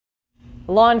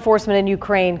Law enforcement in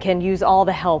Ukraine can use all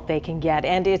the help they can get,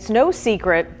 and it's no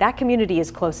secret that community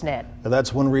is close-knit.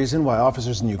 That's one reason why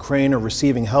officers in Ukraine are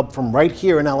receiving help from right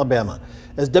here in Alabama.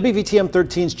 As WVTM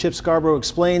 13's Chip Scarborough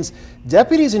explains,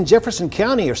 deputies in Jefferson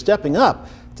County are stepping up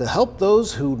to help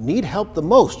those who need help the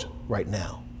most right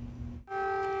now.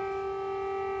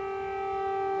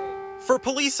 For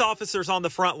police officers on the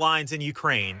front lines in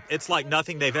Ukraine, it's like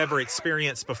nothing they've ever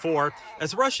experienced before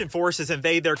as Russian forces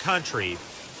invade their country.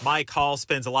 Mike Hall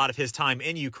spends a lot of his time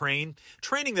in Ukraine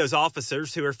training those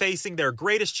officers who are facing their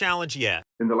greatest challenge yet.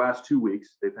 In the last 2 weeks,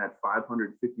 they've had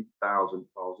 550,000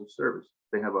 calls of service.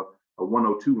 They have a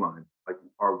 102 line, like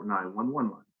our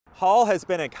 911 line. Hall has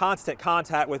been in constant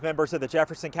contact with members of the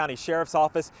Jefferson County Sheriff's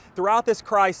Office throughout this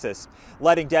crisis,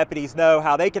 letting deputies know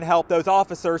how they can help those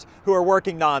officers who are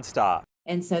working nonstop.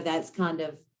 And so that's kind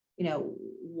of,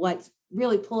 what's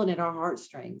really pulling at our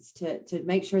heartstrings to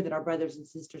make sure that our brothers and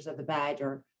sisters of the badge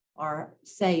are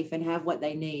safe and have what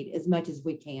they need as much as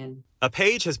we can. A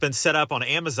page has been set up on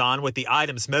Amazon with the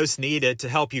items most needed to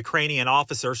help Ukrainian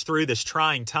officers through this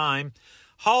trying time.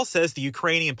 Hall says the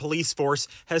Ukrainian police force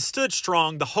has stood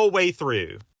strong the whole way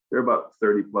through. There are about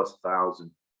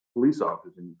 30,000+ police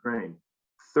officers in Ukraine.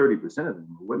 30% of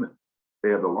them are women. They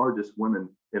have the largest women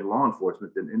in law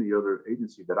enforcement than any other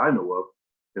agency that I know of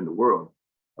in the world.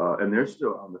 And they're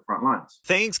still on the front lines.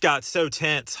 Things got so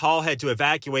tense, Hall had to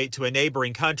evacuate to a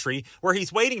neighboring country where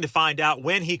he's waiting to find out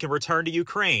when he can return to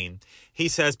Ukraine. He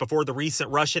says before the recent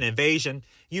Russian invasion,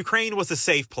 Ukraine was a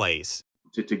safe place.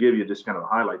 To give you just kind of a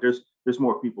highlight, there's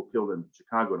more people killed in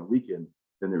Chicago in a weekend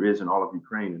than there is in all of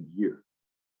Ukraine in a year.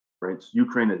 Right? So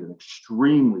Ukraine is an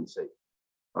extremely safe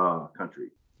country.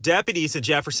 Deputies in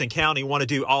Jefferson County want to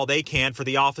do all they can for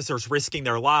the officers risking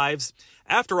their lives.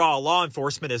 After all, law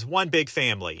enforcement is one big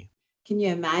family. Can you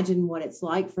imagine what it's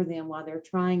like for them while they're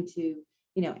trying to,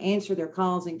 answer their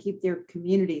calls and keep their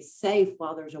communities safe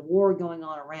while there's a war going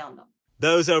on around them?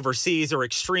 Those overseas are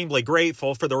extremely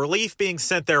grateful for the relief being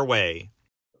sent their way.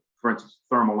 For instance,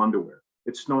 thermal underwear.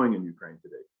 It's snowing in Ukraine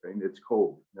today. Right? It's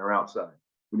cold. They're outside.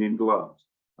 We need gloves.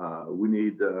 We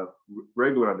need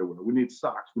regular underwear. We need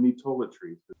socks. We need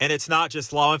toiletries. And it's not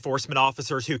just law enforcement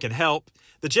officers who can help.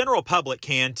 The general public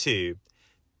can too.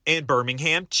 In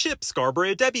Birmingham, Chip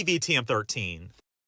Scarborough, WVTM 13.